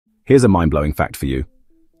Here's a mind-blowing fact for you.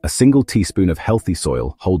 A single teaspoon of healthy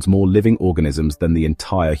soil holds more living organisms than the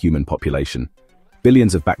entire human population.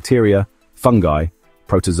 Billions of bacteria, fungi,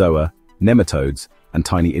 protozoa, nematodes, and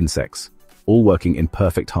tiny insects, all working in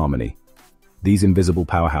perfect harmony. These invisible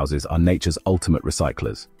powerhouses are nature's ultimate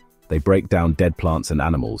recyclers. They break down dead plants and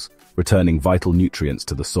animals, returning vital nutrients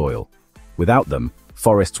to the soil. Without them,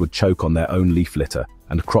 forests would choke on their own leaf litter,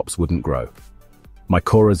 and crops wouldn't grow.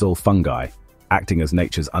 Mycorrhizal fungi, acting as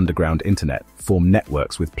nature's underground internet, form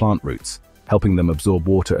networks with plant roots, helping them absorb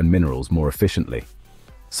water and minerals more efficiently.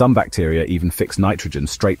 Some bacteria even fix nitrogen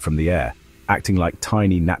straight from the air, acting like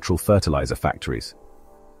tiny natural fertilizer factories.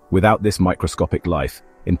 Without this microscopic life,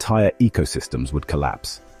 entire ecosystems would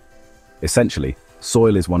collapse. Essentially,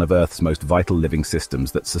 soil is one of Earth's most vital living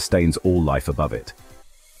systems that sustains all life above it.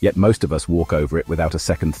 Yet most of us walk over it without a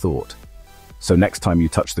second thought. So next time you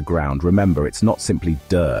touch the ground, remember it's not simply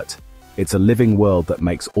dirt. It's a living world that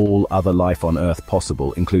makes all other life on Earth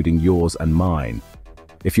possible, including yours and mine.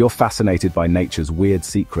 If you're fascinated by nature's weird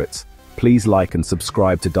secrets, please like and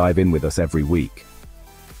subscribe to dive in with us every week.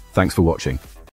 Thanks for watching.